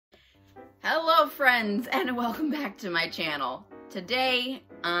Hello friends, and welcome back to my channel. Today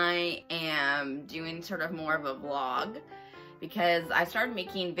I am doing sort of more of a vlog because I started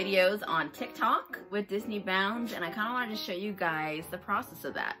making videos on TikTok with Disney Bound, and I kind of wanted to show you guys the process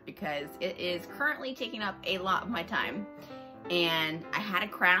of that because it is currently taking up a lot of my time. And I had a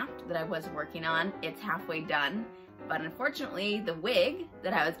craft that I was working on. It's halfway done, but unfortunately the wig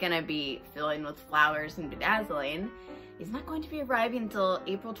that I was going to be filling with flowers and bedazzling is not going to be arriving until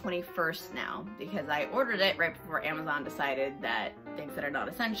April 21st now, because I ordered it right before Amazon decided that things that are not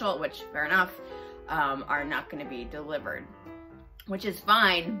essential, which fair enough, are not going to be delivered, which is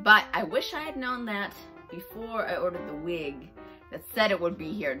fine. But I wish I had known that before I ordered the wig that said it would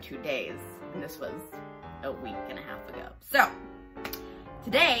be here in 2 days, and this was a week and a half ago. So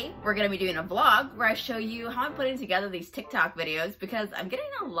today we're going to be doing a vlog where I show you how I'm putting together these TikTok videos, because I'm getting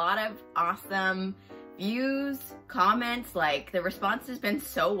a lot of awesome views, comments. Like, the response has been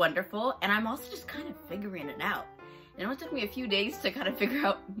so wonderful, and I'm also just kind of figuring it out. And it only took me a few days to kind of figure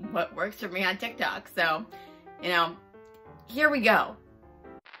out what works for me on TikTok. So, you know, here we go.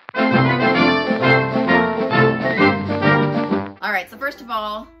 Alright, so first of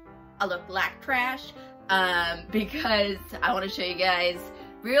all, I look black trash because I want to show you guys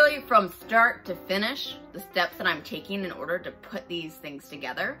really from start to finish the steps that I'm taking in order to put these things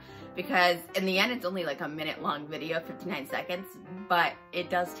together, because in the end it's only like a minute-long video, 59 seconds, but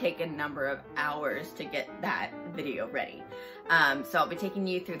it does take a number of hours to get that video ready. So I'll be taking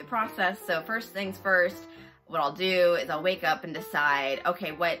you through the process. So first things first, what I'll do is I'll wake up and decide,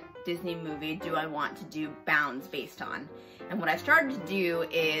 okay, what Disney movie do I want to do Bounds based on? And what I started to do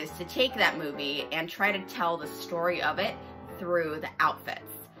is to take that movie and try to tell the story of it through the outfits.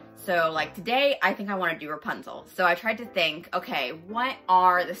 So like today, I think I want to do Rapunzel. So I tried to think, okay, what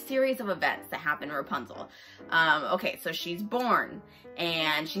are the series of events that happen to Rapunzel? Okay, so she's born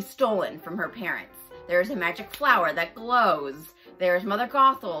and she's stolen from her parents. There's a magic flower that glows. There's Mother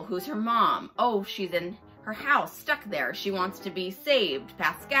Gothel, who's her mom. Oh, she's in her house, stuck there. She wants to be saved.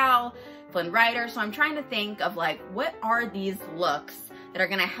 Pascal, Flynn Rider. So I'm trying to think of like, what are these looks that are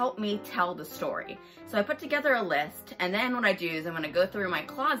gonna help me tell the story? So I put together a list, and then what I do is I'm gonna go through my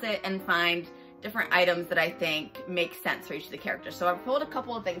closet and find different items that I think make sense for each of the characters. So I've pulled a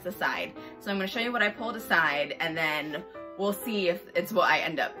couple of things aside. So I'm gonna show you what I pulled aside, and then we'll see if it's what I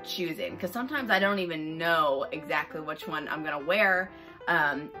end up choosing. Because sometimes I don't even know exactly which one I'm gonna wear,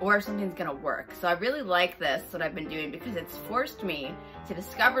 or if something's gonna work. So I really like this, what I've been doing, because it's forced me to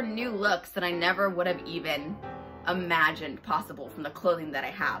discover new looks that I never would have even imagined possible from the clothing that I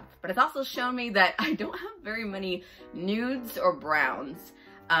have. But it's also shown me that I don't have very many nudes or browns,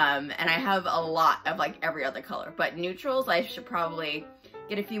 and I have a lot of like every other color. But neutrals, I should probably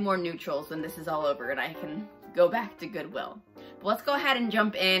get a few more neutrals when this is all over and I can go back to Goodwill. But let's go ahead and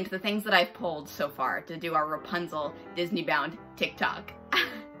jump into the things that I've pulled so far to do our Rapunzel Disney Bound TikTok.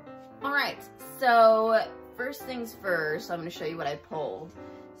 Alright, so first things first, I'm going to show you what I pulled.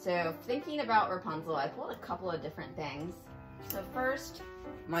 So thinking about Rapunzel, I pulled a couple of different things. So first,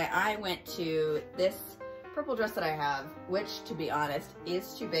 my eye went to this purple dress that I have, which, to be honest,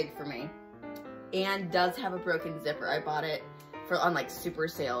 is too big for me and does have a broken zipper. I bought it on like super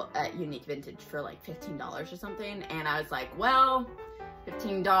sale at Unique Vintage for like $15 or something, and I was like, well,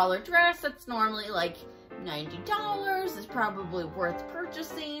 $15 dress that's normally like $90 is probably worth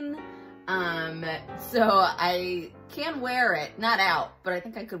purchasing. So I can wear it, not out, but I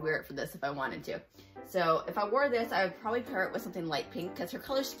think I could wear it for this if I wanted to. So if I wore this, I would probably pair it with something light pink, because her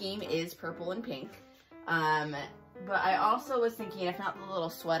color scheme is purple and pink. But I also was thinking, if not the little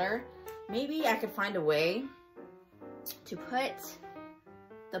sweater, maybe I could find a way to put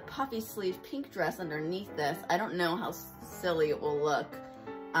the puffy sleeve pink dress underneath this. I don't know how silly it will look.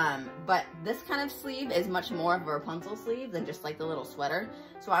 But this kind of sleeve is much more of a Rapunzel sleeve than just like the little sweater.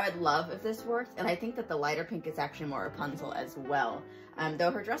 So I would love if this worked, and I think that the lighter pink is actually more Rapunzel as well.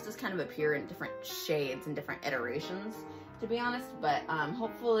 Though her dress does kind of appear in different shades and different iterations, to be honest, but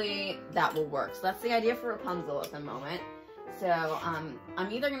hopefully that will work. So that's the idea for Rapunzel at the moment. So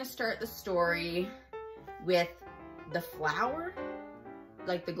I'm either gonna start the story with the flower,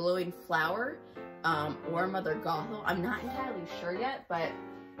 like the glowing flower, or Mother Gothel. I'm not entirely sure yet, but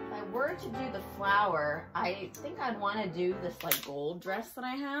if I were to do the flower, I think I'd want to do this like gold dress that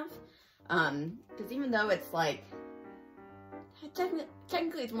I have, because even though it's like,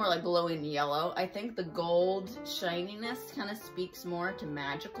 technically it's more like glowing yellow, I think the gold shininess kind of speaks more to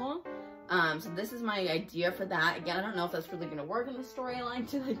magical. So this is my idea for that. Again, I don't know if that's really going to work in the storyline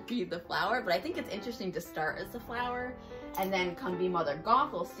to like be the flower, but I think it's interesting to start as the flower and then come be Mother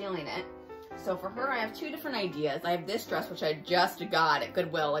Gothel stealing it. So for her, I have two different ideas. I have this dress, which I just got at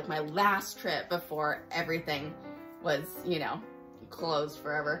Goodwill, like my last trip before everything was, you know, closed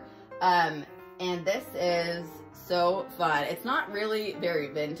forever. And this is so fun. It's not really very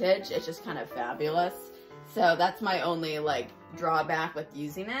vintage. It's just kind of fabulous. So that's my only like drawback with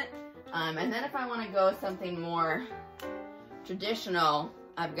using it. And then if I want to go with something more traditional,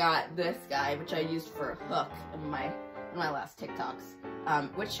 I've got this guy, which I used for a hook in my last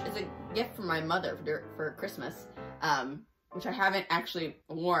TikToks, which is a gift from my mother for Christmas, which I haven't actually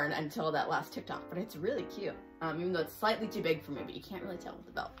worn until that last TikTok, but it's really cute, even though it's slightly too big for me, but you can't really tell with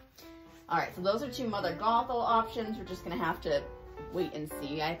the belt. All right, so those are two Mother Gothel options. We're just gonna have to wait and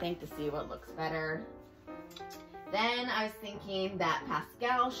see, I think, to see what looks better. Then I was thinking that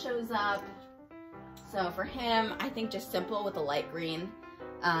Pascal shows up. So for him, I think just simple with a light green.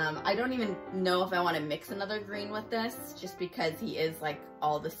 I don't even know if I want to mix another green with this, just because he is like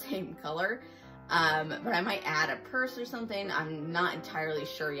all the same color. But I might add a purse or something. I'm not entirely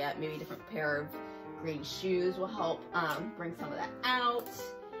sure yet. Maybe a different pair of green shoes will help bring some of that out.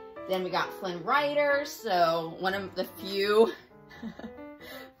 Then we got Flynn Rider, so one of the few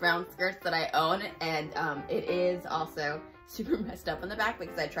brown skirts that I own, and it is also super messed up on the back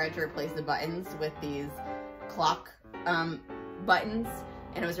because I tried to replace the buttons with these clock buttons,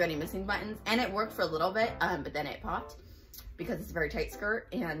 and it was already missing buttons, and it worked for a little bit, but then it popped because it's a very tight skirt,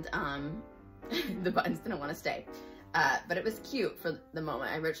 and the buttons didn't want to stay. But it was cute for the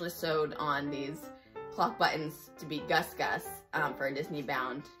moment. I originally sewed on these clock buttons to be Gus Gus for a Disney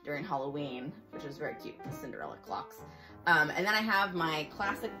Bound during Halloween, which was very cute, the Cinderella clocks. And then I have my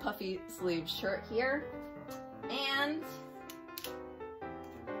classic puffy sleeve shirt here, and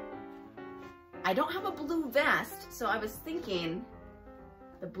I don't have a blue vest, so I was thinking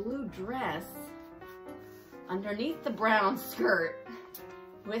the blue dress underneath the brown skirt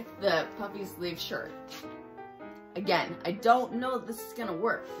with the puffy sleeve shirt. Again, I don't know if this is gonna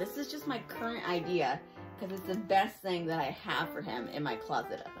work. This is just my current idea because it's the best thing that I have for him in my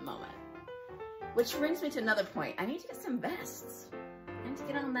closet at the moment. Which brings me to another point. I need to get some vests. I need to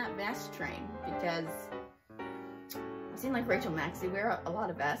get on that vest train because I've seen like Rachel Maxey wear a lot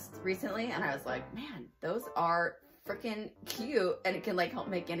of vests recently, and I was like, man, those are freaking cute, and it can like help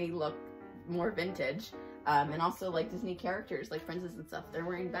make any look more vintage. And also like Disney characters like princesses and stuff, they're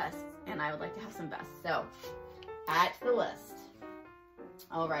wearing vests, and I would like to have some vests. So add to the list.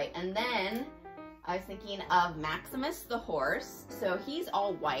 All right, and then I was thinking of Maximus the horse. So he's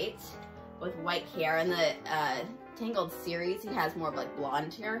all white with white hair. In the Tangled series, he has more of like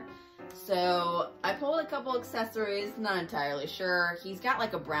blonde hair. So I pulled a couple accessories, not entirely sure. He's got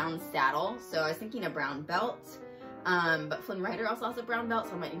like a brown saddle, so I was thinking a brown belt. But Flynn Rider also has a brown belt,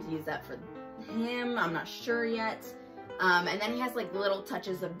 so I might need to use that for him. I'm not sure yet. And then he has like little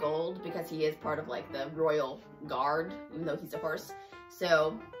touches of gold because he is part of like the royal guard, even though he's a horse.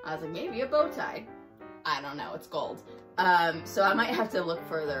 So I was like, maybe a bow tie. I don't know, it's gold. So I might have to look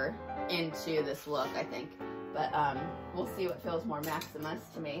further into this look, I think. But we'll see what feels more Maximus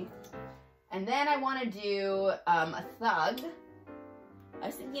to me. And then I want to do a thug. I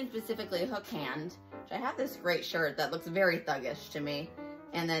was thinking specifically a hook hand. Which I have this great shirt that looks very thuggish to me.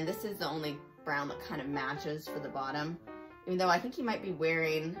 And then this is the only brown that kind of matches for the bottom. Even though I think he might be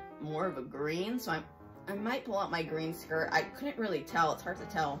wearing more of a green, so I might pull out my green skirt. I couldn't really tell. It's hard to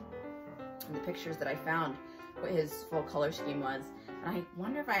tell in the pictures that I found what his full color scheme was. And I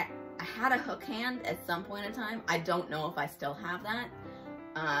wonder if I had a hook hand at some point in time. I don't know if I still have that.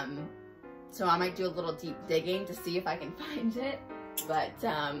 So I might do a little deep digging to see if I can find it. But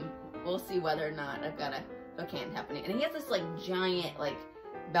we'll see whether or not I've got a hook hand happening. And he has this like giant like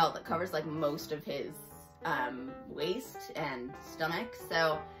belt that covers like most of his waist and stomach.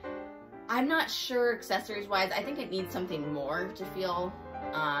 So I'm not sure accessories wise. I think it needs something more to feel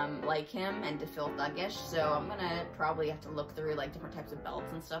like him and to feel thuggish. So I'm gonna probably have to look through like different types of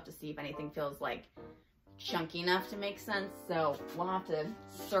belts and stuff to see if anything feels like chunky enough to make sense. So we'll have to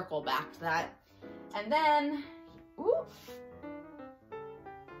circle back to that. And then, ooh.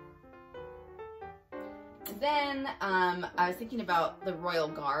 Then I was thinking about the royal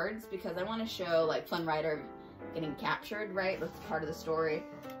guards because I want to show like Flynn Rider getting captured, right? That's part of the story.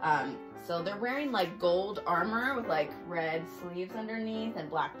 So they're wearing like gold armor with like red sleeves underneath and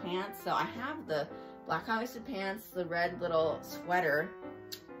black pants. So I have the black high-waisted pants, the red little sweater.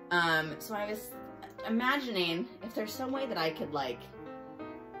 So I was imagining if there's some way that I could like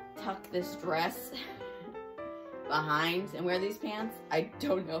tuck this dress behind and wear these pants. I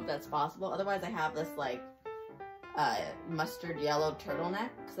don't know if that's possible. Otherwise I have this like mustard yellow turtleneck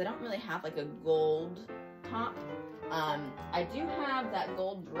because I don't really have like a gold top. I do have that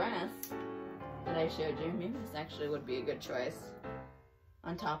gold dress that I showed you. Maybe this actually would be a good choice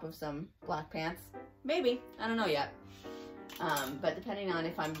on top of some black pants. Maybe, I don't know yet. But depending on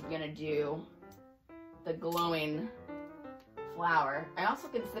if I'm gonna do the glowing flower. I also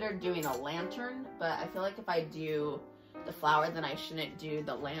considered doing a lantern, but I feel like if I do the flower, then I shouldn't do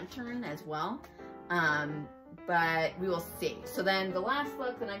the lantern as well. But we will see. So then the last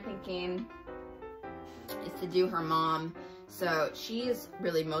look that I'm thinking is to do her mom. So she is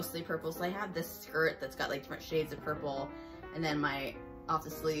really mostly purple. So I have this skirt that's got like different shades of purple, and then my off the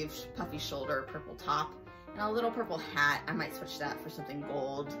sleeve puffy shoulder purple top, and a little purple hat. I might switch that for something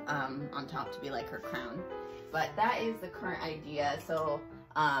gold on top to be like her crown. But that is the current idea. So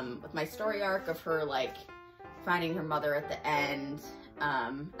with my story arc of her like finding her mother at the end,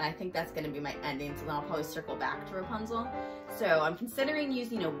 I think that's gonna be my ending. So then I'll probably circle back to Rapunzel. So I'm considering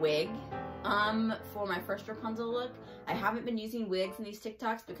using a wig for my first Rapunzel look. I haven't been using wigs in these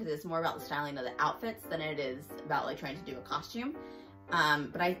TikToks because it's more about the styling of the outfits than it is about like trying to do a costume.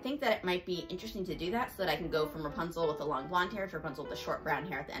 But I think that it might be interesting to do that so that I can go from Rapunzel with the long blonde hair to Rapunzel with the short brown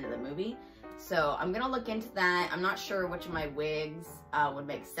hair at the end of the movie. So I'm gonna look into that. I'm not sure which of my wigs would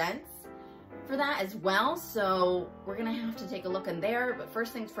make sense for that as well. So we're gonna have to take a look in there. But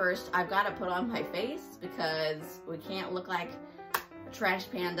first things first, I've gotta put on my face because we can't look like a trash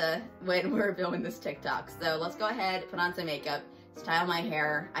panda when we're filming this TikTok. So let's go ahead, put on some makeup, style my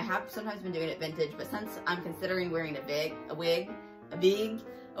hair. I have sometimes been doing it vintage, but since I'm considering wearing a wig,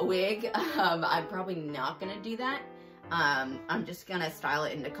 I'm probably not gonna do that. I'm just gonna style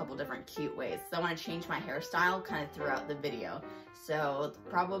it in a couple different cute ways. So I wanna change my hairstyle kind of throughout the video. So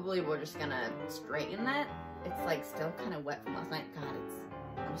probably we're just gonna straighten that. It's like still kind of wet from last night. God,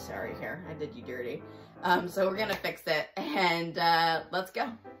 I'm sorry hair, I did you dirty. So we're gonna fix it and let's go.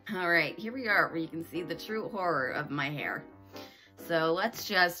 All right, here we are where you can see the true horror of my hair. So let's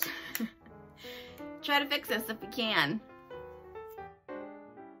just try to fix this if we can.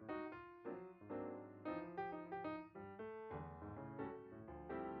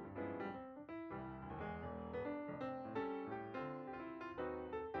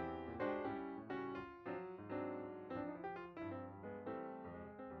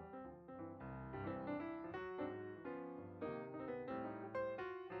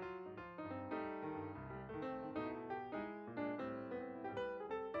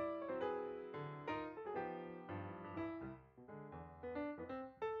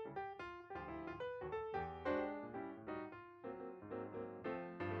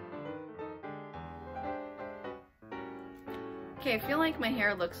 Okay, I feel like my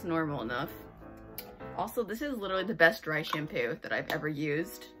hair looks normal enough. Also, this is literally the best dry shampoo that I've ever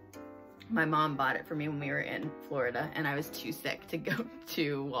used. My mom bought it for me when we were in Florida and I was too sick to go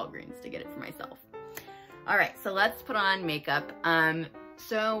to Walgreens to get it for myself. All right, so let's put on makeup.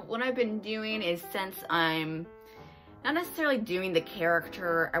 So what I've been doing is, since I'm not necessarily doing the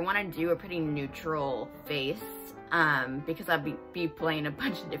character, I want to do a pretty neutral face because I'll be playing a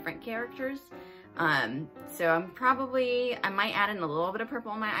bunch of different characters. So I might add in a little bit of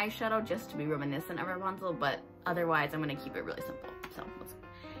purple in my eyeshadow just to be reminiscent of Rapunzel, but otherwise I'm gonna keep it really simple. So let's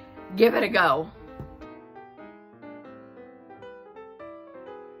give it a go.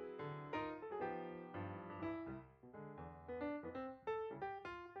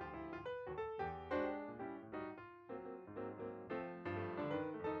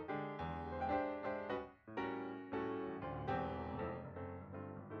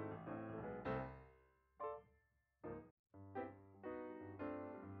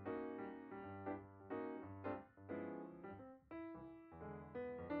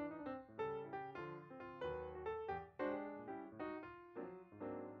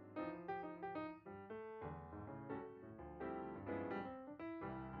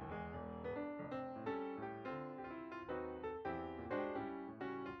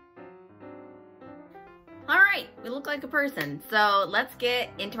 All right, we look like a person. So let's get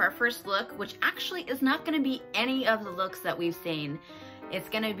into our first look, which actually is not gonna be any of the looks that we've seen. It's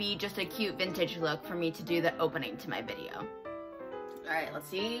gonna be just a cute vintage look for me to do the opening to my video. All right, let's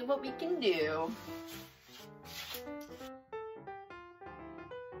see what we can do.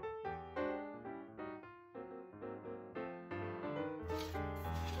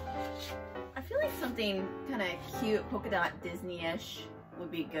 I feel like something kind of cute, polka dot Disney-ish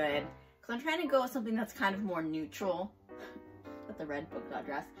would be good. Because I'm trying to go with something that's kind of more neutral with the red polka dot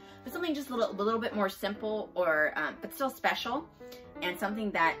dress, but something just a little bit more simple, or but still special, and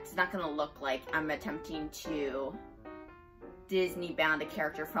something that's not going to look like I'm attempting to Disney bound a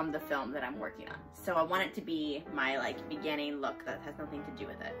character from the film that I'm working on. So I want it to be my like beginning look that has nothing to do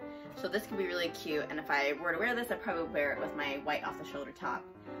with it. So this could be really cute, and if I were to wear this, I'd probably wear it with my white off the shoulder top.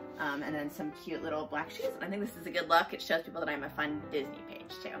 and then some cute little black shoes. And I think this is a good look. It shows people that I'm a fun Disney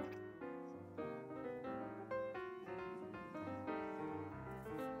page too.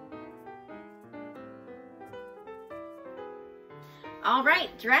 All right,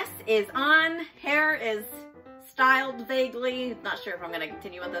 dress is on, hair is styled vaguely. Not sure if I'm gonna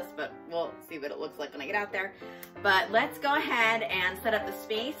continue with this, but we'll see what it looks like when I get out there. But let's go ahead and set up the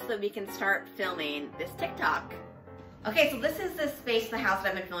space so that we can start filming this TikTok. Okay, so this is the space, the house that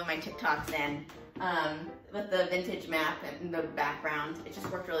I've been filming my TikToks in, with the vintage map in the background. It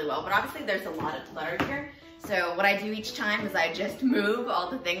just worked really well, but obviously there's a lot of clutter here. So what I do each time is I just move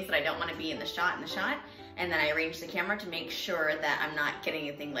all the things that I don't want to be in the shot, and then I arrange the camera to make sure that I'm not getting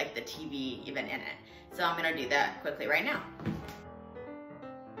anything like the TV even in it. So I'm gonna do that quickly right now.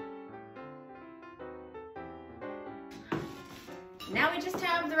 Now we just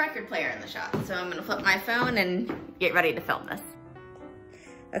have the record player in the shot. So I'm gonna flip my phone and get ready to film this.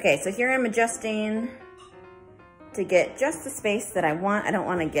 Okay, so here I'm adjusting to get just the space that I want. I don't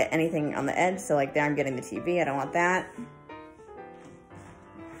wanna get anything on the edge, so like there I'm getting the TV, I don't want that.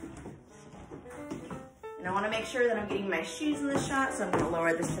 And I want to make sure that I'm getting my shoes in the shot, so I'm going to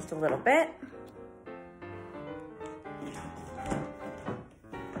lower this just a little bit.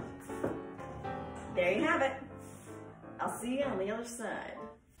 There you have it. I'll see you on the other side.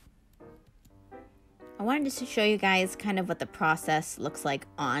 I wanted to show you guys kind of what the process looks like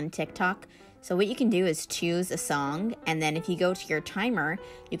on TikTok. So what you can do is choose a song, and then if you go to your timer,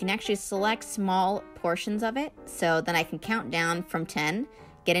 you can actually select small portions of it. So then I can count down from 10,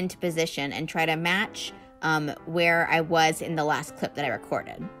 get into position, and try to match where I was in the last clip that I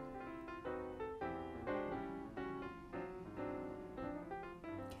recorded.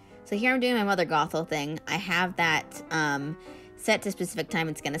 So here I'm doing my Mother Gothel thing. I have that set to a specific time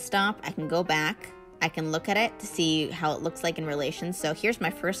it's gonna stop. I can go back, I can look at it to see how it looks like in relation. So here's my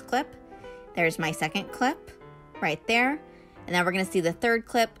first clip, there's my second clip, right there. And now we're gonna see the third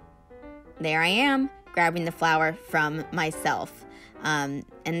clip. There I am, grabbing the flower from myself.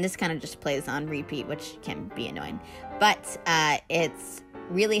 And this kind of just plays on repeat, which can be annoying. But it's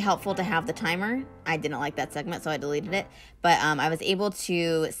really helpful to have the timer. I didn't like that segment, so I deleted it. But I was able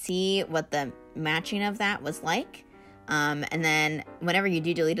to see what the matching of that was like. And then whenever you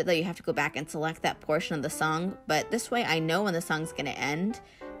do delete it, though, you have to go back and select that portion of the song. But this way, I know when the song's going to end,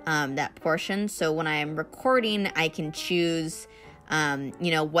 that portion. So when I'm recording, I can choose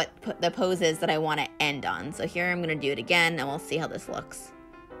you know, what the pose is that I want to end on. So here I'm going to do it again, and we'll see how this looks.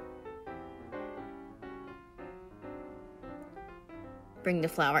 Bring the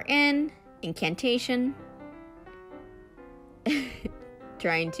flower in, incantation.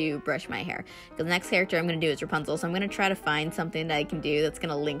 Trying to brush my hair. The next character I'm going to do is Rapunzel, so I'm going to try to find something that I can do that's going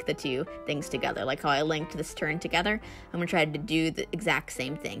to link the two things together. Like how I linked this turn together, I'm going to try to do the exact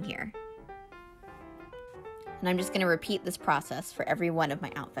same thing here. And I'm just going to repeat this process for every one of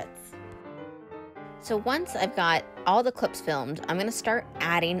my outfits. So once I've got all the clips filmed, I'm going to start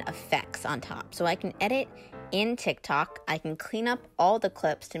adding effects on top. So I can edit in TikTok. I can clean up all the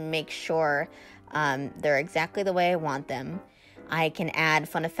clips to make sure they're exactly the way I want them. I can add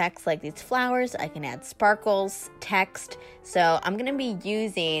fun effects like these flowers. I can add sparkles, text. So I'm going to be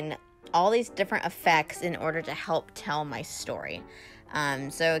using all these different effects in order to help tell my story.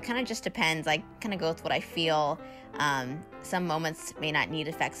 So it kind of just depends. I kind of go with what I feel. Some moments may not need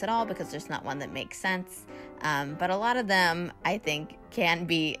effects at all because there's not one that makes sense. But a lot of them, I think, can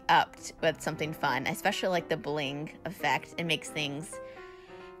be upped with something fun, especially like the bling effect. It makes things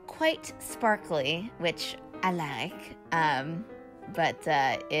quite sparkly, which I like. But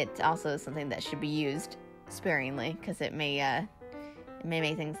it also is something that should be used sparingly because it may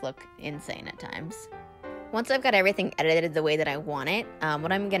make things look insane at times. Once I've got everything edited the way that I want it,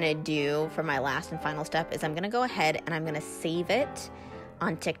 what I'm going to do for my last and final step is I'm going to go ahead and I'm going to save it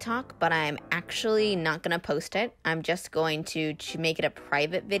on TikTok, but I'm actually not going to post it. I'm just going to make it a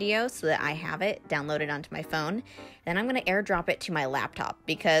private video so that I have it downloaded onto my phone. Then I'm going to airdrop it to my laptop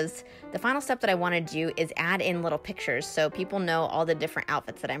because the final step that I want to do is add in little pictures so people know all the different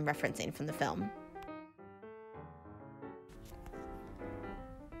outfits that I'm referencing from the film.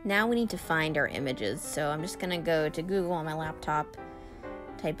 Now we need to find our images, so I'm just going to go to Google on my laptop,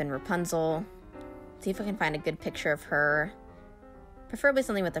 type in Rapunzel, see if I can find a good picture of her, preferably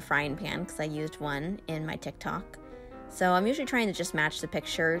something with a frying pan because I used one in my TikTok. So I'm usually trying to just match the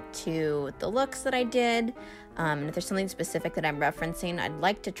picture to the looks that I did, and if there's something specific that I'm referencing, I'd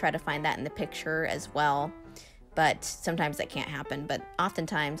like to try to find that in the picture as well, but sometimes that can't happen, but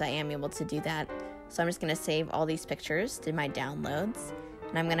oftentimes I am able to do that. So I'm just going to save all these pictures to my downloads.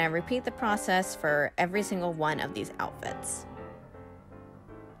 And I'm going to repeat the process for every single one of these outfits.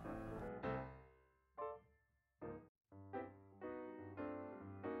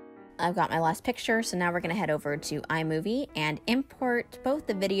 I've got my last picture, so now we're gonna head over to iMovie and import both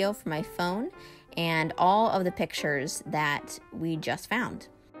the video from my phone and all of the pictures that we just found.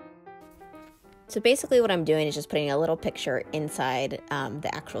 So basically what I'm doing is just putting a little picture inside the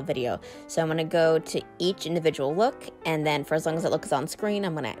actual video. So I'm gonna go to each individual look, and then for as long as it looks on screen,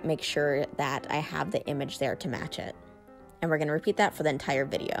 I'm gonna make sure that I have the image there to match it. And we're gonna repeat that for the entire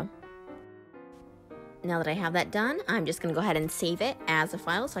video. Now that I have that done, I'm just gonna go ahead and save it as a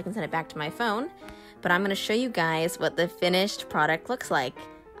file so I can send it back to my phone. But I'm gonna show you guys what the finished product looks like.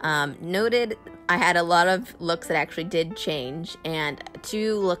 Noted, I had a lot of looks that actually did change and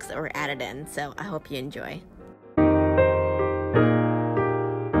 2 looks that were added in, so I hope you enjoy.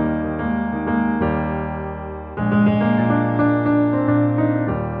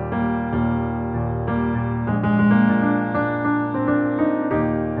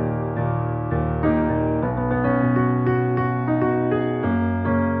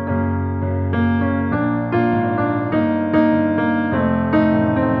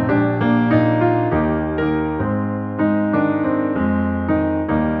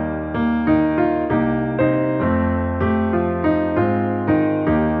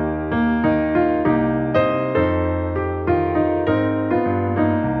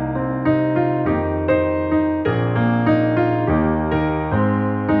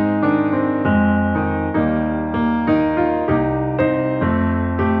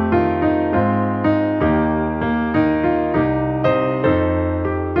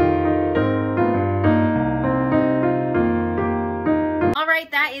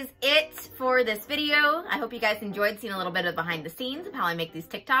 That is it for this video. I hope you guys enjoyed seeing a little bit of behind the scenes of how I make these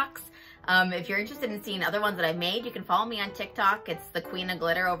TikToks. If you're interested in seeing other ones that I've made, you can follow me on TikTok. It's the Queen of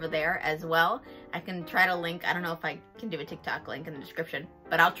Glitter over there as well. I can try to link, I don't know if I can do a TikTok link in the description,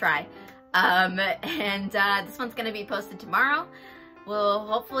 but I'll try. This one's gonna be posted tomorrow. We'll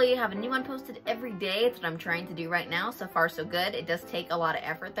hopefully have a new one posted every day. It's what I'm trying to do right now. So far, so good. It does take a lot of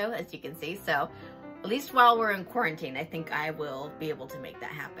effort though, as you can see. So at least while we're in quarantine, I think I will be able to make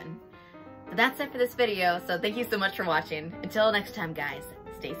that happen. But that's it for this video, so thank you so much for watching. Until next time, guys,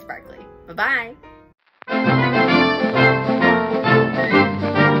 stay sparkly. Bye-bye!